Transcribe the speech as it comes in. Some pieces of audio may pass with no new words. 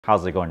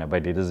How's it going,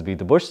 everybody? This is Beat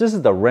the Bush. This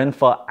is the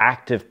Renpho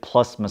Active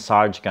Plus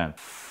massage gun.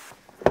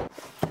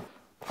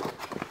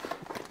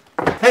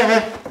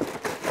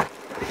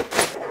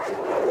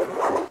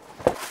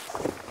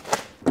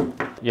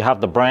 You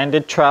have the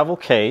branded travel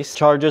case,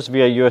 charges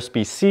via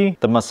USB-C,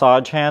 the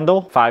massage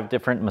handle, 5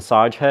 different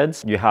massage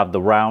heads. You have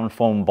the round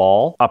foam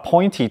ball, a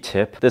pointy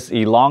tip, this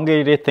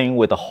elongated thing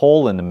with a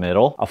hole in the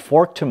middle, a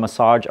fork to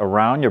massage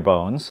around your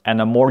bones, and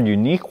a more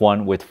unique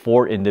one with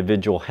 4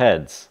 individual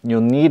heads.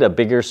 You'll need a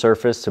bigger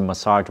surface to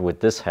massage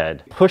with this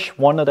head. Push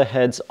one of the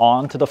heads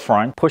onto the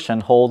front, push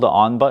and hold the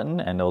on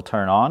button and it'll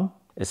turn on.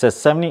 It says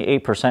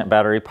 78%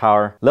 battery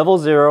power. Level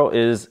 0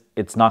 is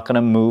it's not going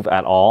to move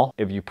at all.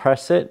 If you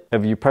press it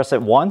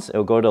once,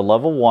 it'll go to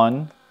level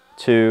 1,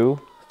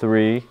 2,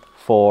 3,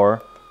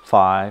 4,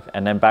 5,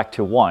 and then back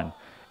to 1.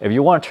 If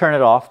you want to turn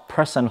it off,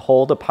 press and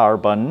hold the power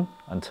button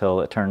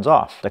until it turns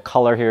off. The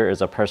color here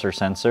is a pressure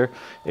sensor.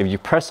 If you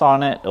press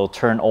on it, it'll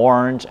turn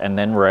orange and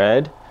then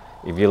red.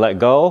 If you let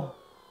go,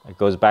 it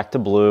goes back to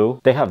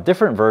blue. They have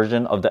different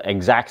versions of the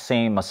exact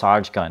same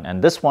massage gun,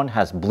 and this one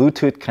has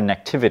Bluetooth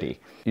connectivity.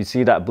 You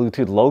see that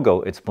Bluetooth logo,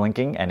 it's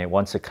blinking and it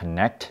wants to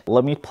connect.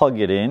 Let me plug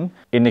it in.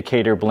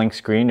 Indicator blink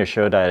screen to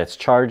show that it's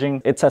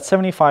charging. It's at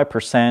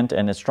 75%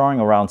 and it's drawing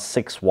around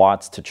 6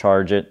 watts to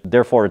charge it.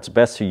 Therefore, it's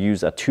best to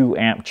use a 2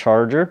 amp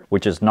charger,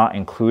 which is not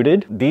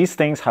included. These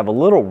things have a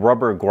little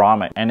rubber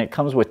grommet and it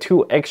comes with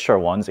 2 extra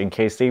ones in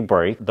case they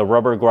break. The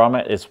rubber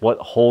grommet is what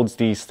holds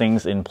these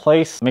things in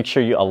place. Make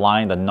sure you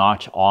align the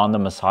notch on the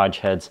massage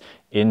heads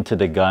into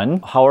the gun.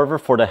 However,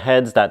 for the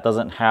heads that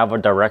doesn't have a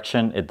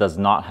direction, it does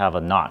not have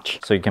a notch.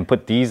 So you can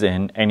put these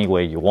in any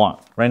way you want.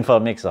 Renpho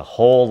makes a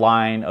whole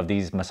line of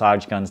these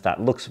massage guns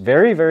that looks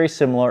very, very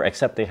similar,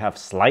 except they have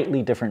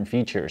slightly different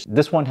features.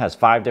 This one has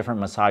 5 different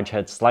massage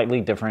heads, slightly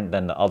different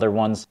than the other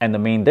ones. And the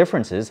main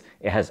difference is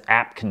it has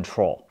app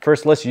control.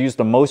 First, let's use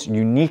the most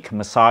unique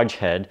massage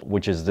head,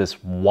 which is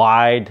this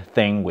wide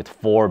thing with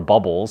 4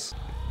 bubbles.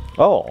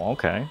 Oh,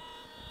 okay.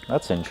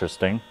 That's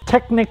interesting.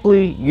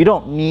 Technically, you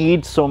don't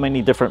need so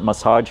many different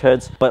massage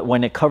heads, but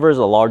when it covers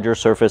a larger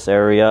surface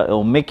area,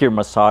 it'll make your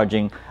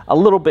massaging a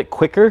little bit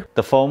quicker.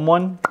 The foam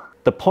one,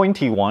 the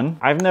pointy one,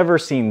 I've never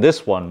seen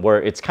this one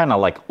where it's kind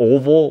of like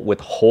oval with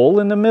hole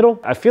in the middle.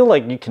 I feel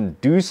like you can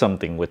do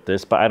something with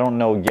this, but I don't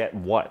know yet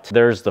what.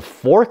 There's the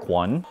fork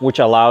one, which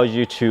allows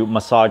you to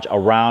massage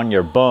around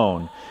your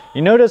bone.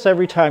 You notice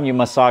every time you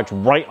massage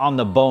right on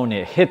the bone,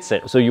 it hits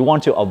it. So you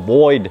want to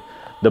avoid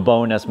the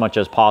bone as much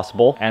as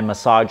possible and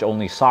massage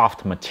only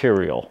soft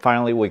material.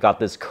 Finally, we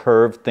got this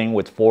curved thing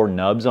with 4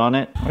 nubs on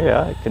it. Oh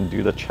yeah, it can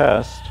do the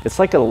chest. It's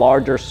like a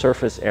larger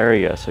surface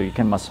area, so you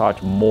can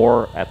massage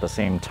more at the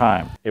same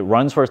time. It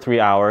runs for 3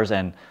 hours,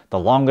 and the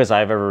longest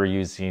I've ever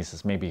used these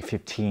is maybe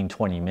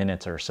 15-20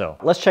 minutes or so.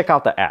 Let's check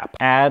out the app.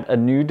 Add a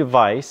new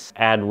device,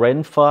 add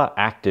Renpho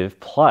Active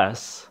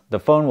Plus. The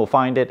phone will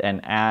find it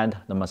and add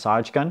the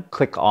massage gun.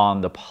 Click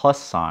on the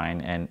plus sign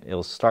and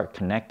it'll start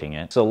connecting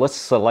it. So let's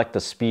select the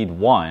speed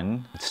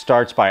 1. It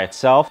starts by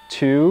itself.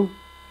 2,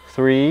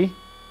 3,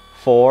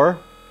 4,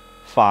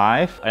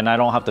 5. And I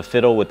don't have to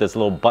fiddle with this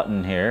little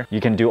button here.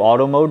 You can do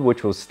auto mode,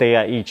 which will stay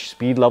at each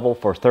speed level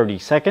for 30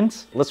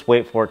 seconds. Let's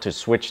wait for it to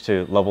switch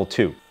to level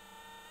 2.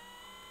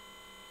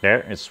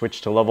 There, it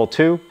switched to level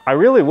 2. I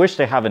really wish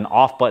they have an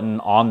off button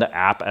on the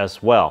app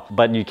as well,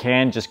 but you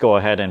can just go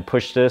ahead and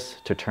push this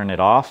to turn it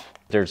off.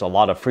 There's a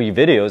lot of free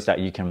videos that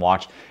you can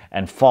watch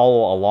and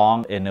follow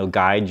along, and it'll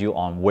guide you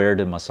on where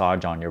to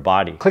massage on your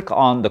body. Click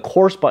on the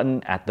course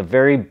button at the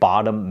very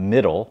bottom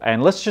middle,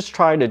 and let's just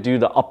try to do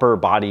the upper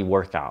body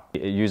workout.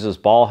 It uses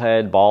ball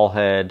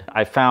head.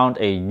 I found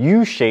a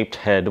U-shaped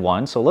head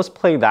one, so let's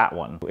play that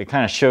one. It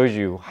kind of shows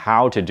you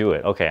how to do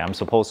it. Okay, I'm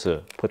supposed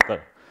to put the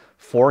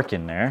fork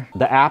in there.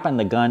 The app and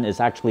the gun is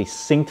actually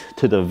synced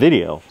to the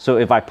video. So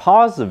if I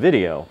pause the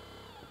video,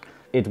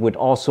 it would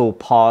also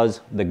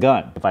pause the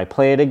gun. If I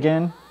play it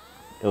again,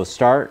 it'll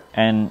start,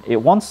 and it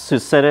wants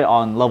to set it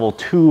on level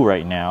 2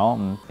 right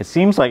now. It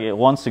seems like it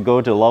wants to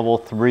go to level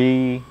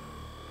 3,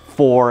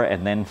 4,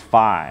 and then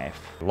 5.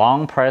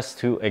 Long press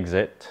to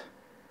exit.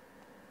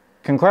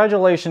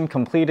 Congratulations,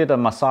 completed a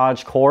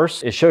massage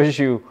course. It shows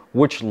you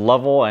which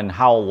level and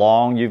how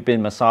long you've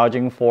been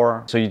massaging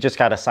for. So you just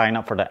gotta sign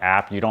up for the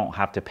app. You don't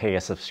have to pay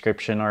a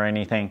subscription or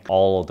anything.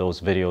 All of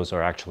those videos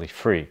are actually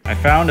free. I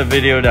found a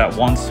video that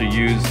wants to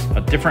use a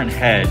different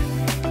head.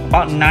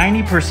 About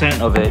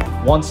 90% of it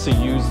wants to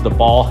use the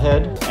ball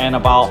head, and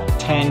about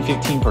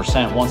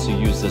 10-15% wants to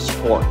use this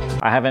fork.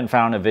 I haven't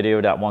found a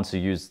video that wants to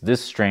use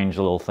this strange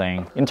little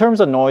thing. In terms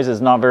of noise, it's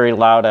not very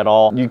loud at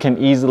all. You can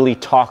easily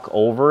talk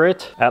over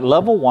it. At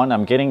level 1,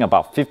 I'm getting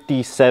about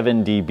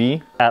 57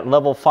 dB. At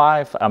level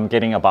 5, I'm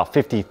getting about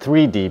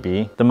 53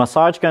 dB. The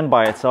massage gun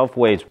by itself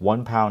weighs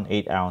 1 pound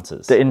 8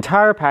 ounces. The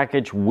entire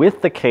package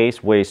with the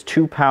case weighs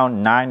 2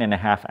 pound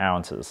 9.5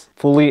 ounces.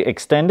 Fully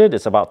extended,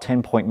 it's about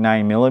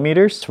 10.9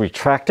 millimeters.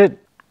 Retracted,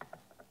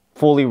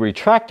 fully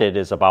retracted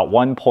is about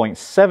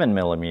 1.7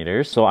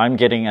 millimeters. So I'm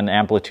getting an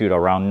amplitude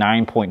around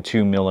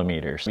 9.2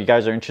 millimeters. If you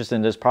guys are interested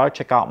in this product,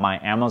 check out my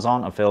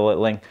Amazon affiliate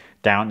link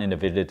down in the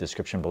video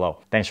description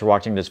below. Thanks for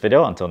watching this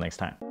video. Until next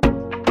time.